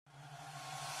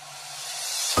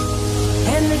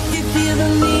you feel the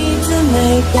need to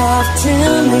make love to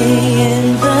me in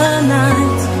the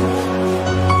night,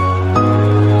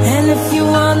 and if you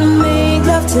wanna make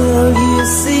love till you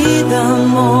see the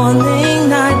morning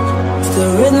light, it's the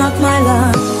rhythm of my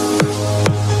life.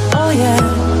 Oh yeah.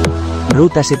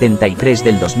 Ruta 73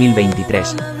 del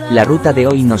 2023. La ruta de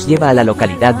hoy nos lleva a la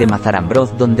localidad de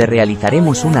Mazarambroz, donde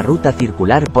realizaremos una ruta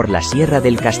circular por la Sierra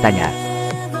del Castañar.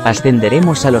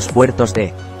 Ascenderemos a los puertos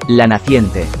de La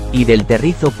Naciente y del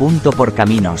Terrizo. Por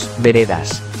caminos,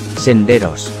 veredas,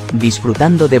 senderos,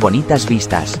 disfrutando de bonitas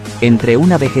vistas, entre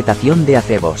una vegetación de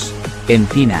acebos,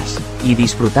 encinas, y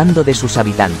disfrutando de sus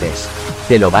habitantes.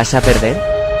 ¿Te lo vas a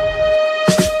perder?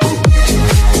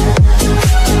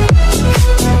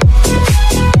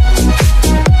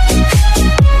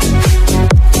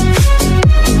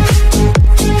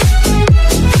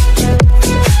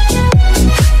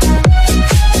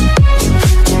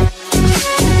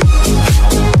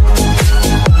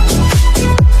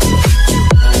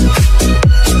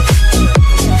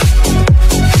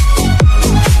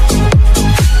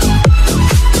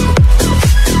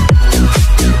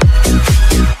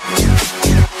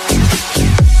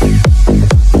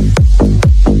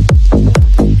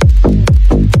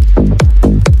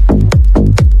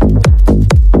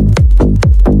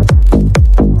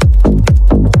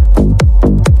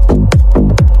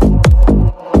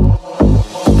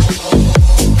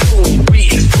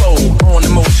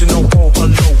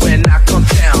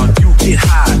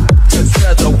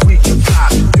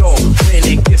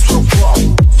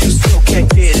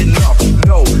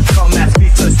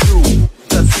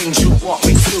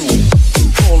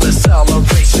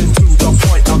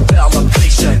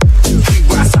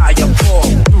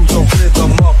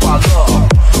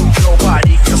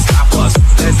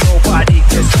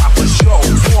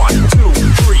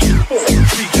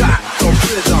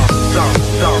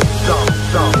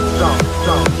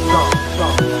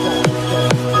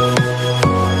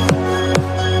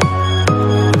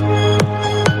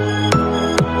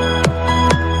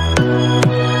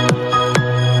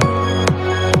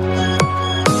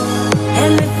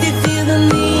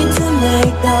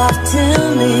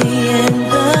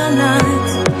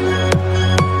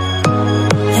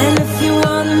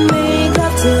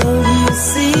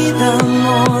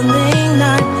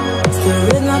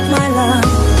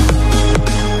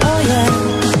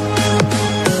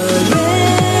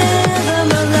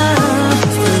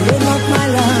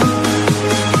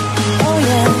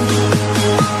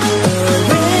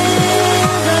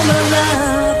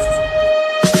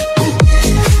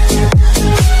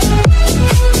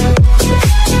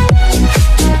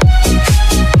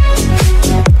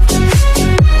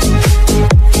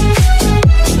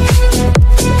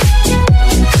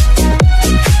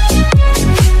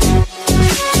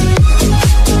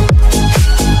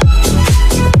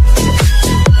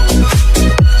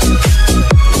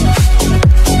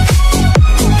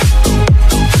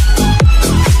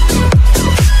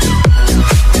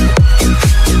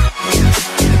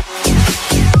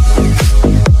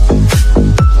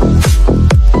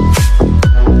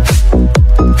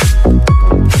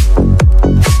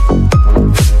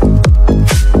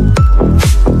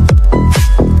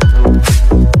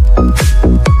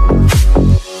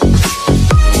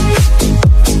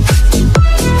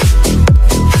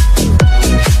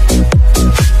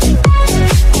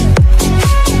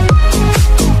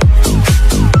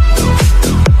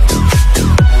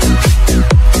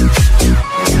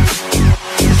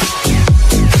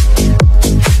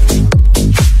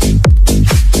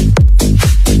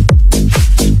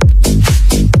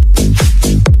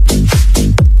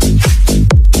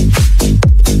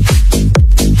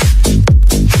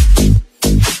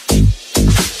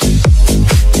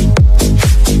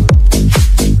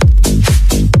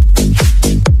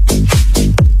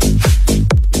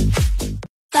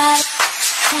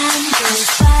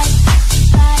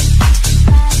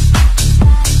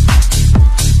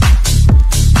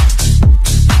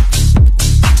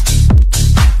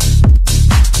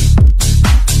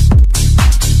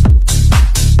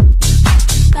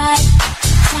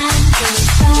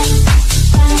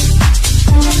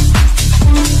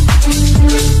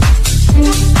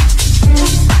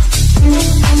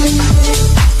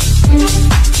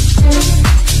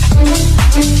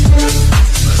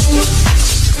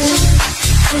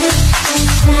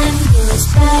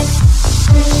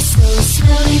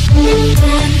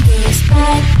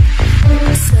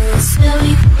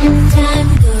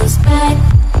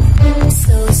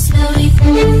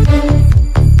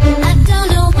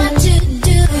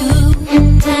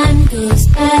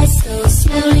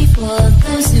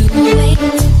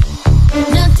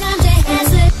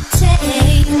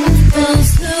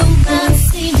 Those who run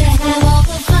seem to have all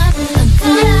the fun.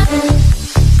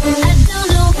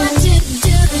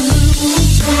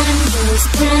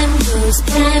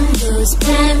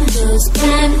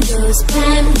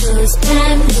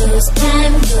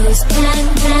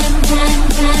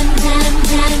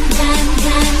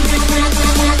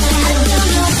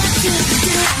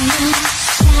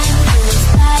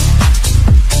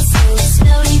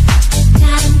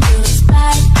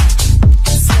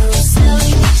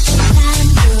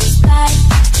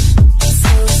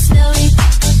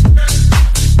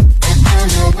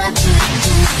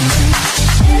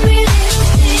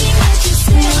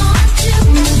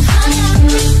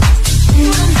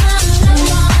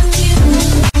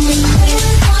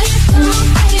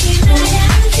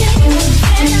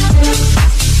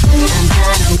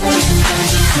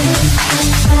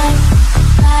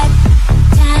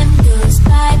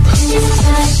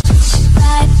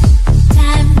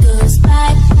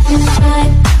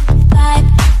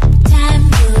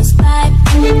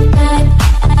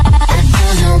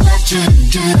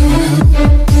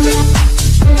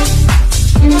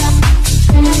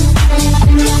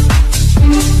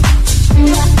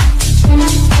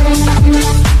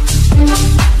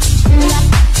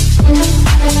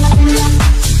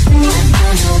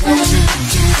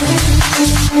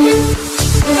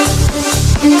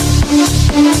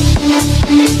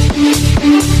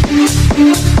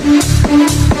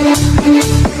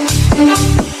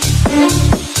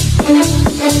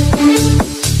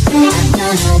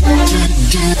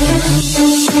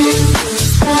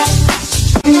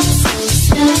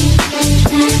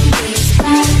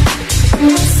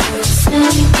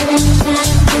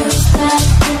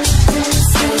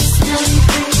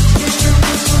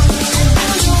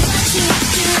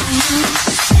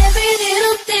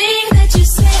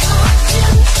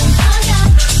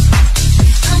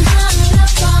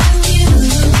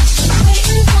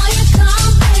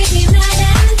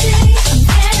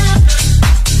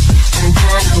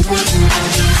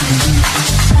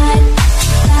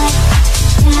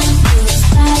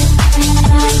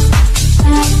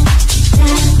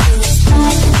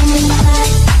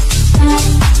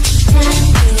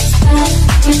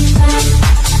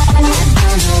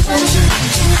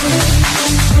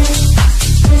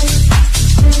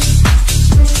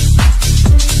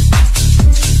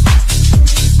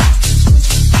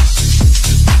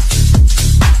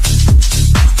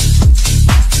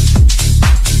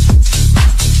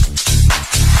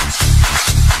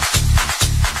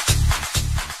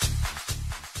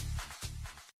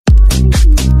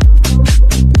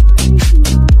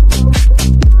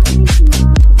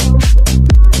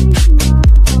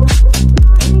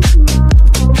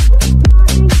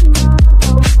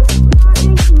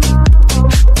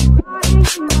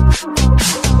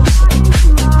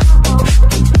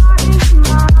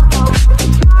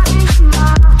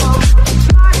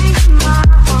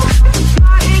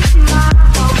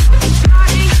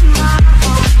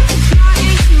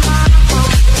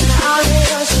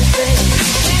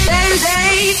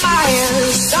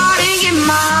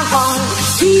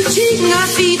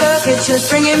 pictures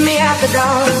bringing me out the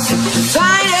door.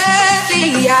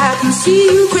 Finally, I can see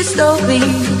you crystal clear.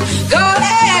 Go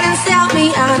ahead and sell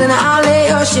me out and I'll lay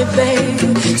your ship bare.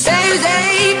 Saves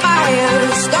a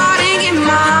fire starting in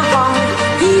my heart.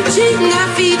 Reaching a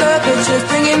fever, pictures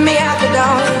bringing me out the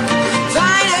door.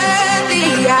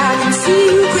 Finally, I can see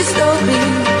you crystal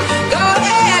clear. Go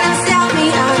ahead and sell me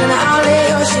out and I'll lay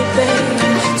your ship bare.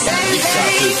 Saves a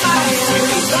fire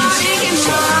starting in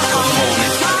my heart.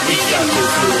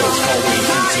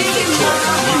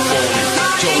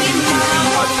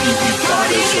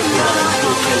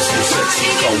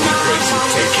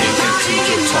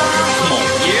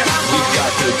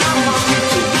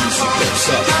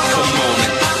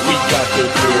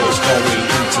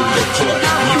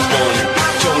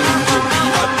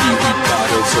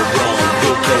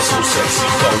 So sexy,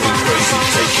 going crazy,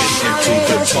 taking into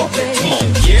the top. Come on,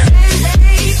 yeah.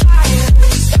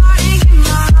 Starting in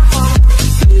my heart,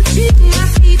 reaching my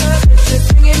fever, pictures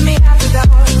bringing me out the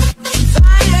door.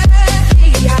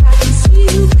 Finally, I can see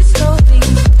you crystal clear.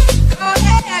 Go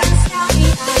ahead and sell me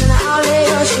out and I'll lay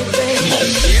your shit bare.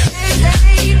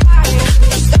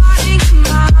 Starting in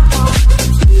my heart,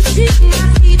 reaching my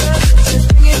fever, pictures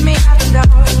bringing me out the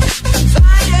door.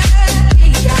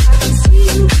 Finally, I can see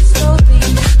you crystal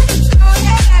clear.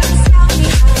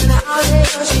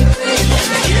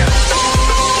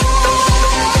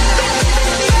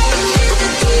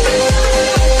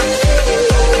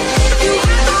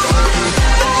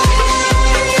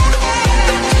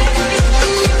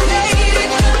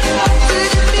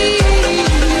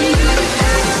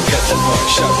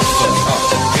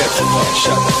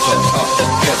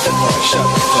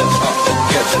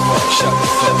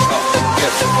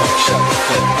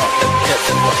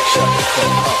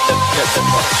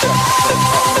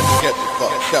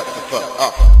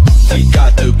 We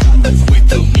got the groove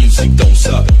music don't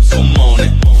suck. Come on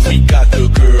it, we got the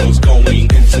girls going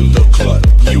into the club.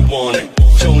 You want it?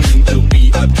 Joining the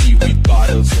VIP with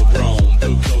bottles of rum.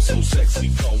 The girls so sexy,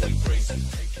 going crazy.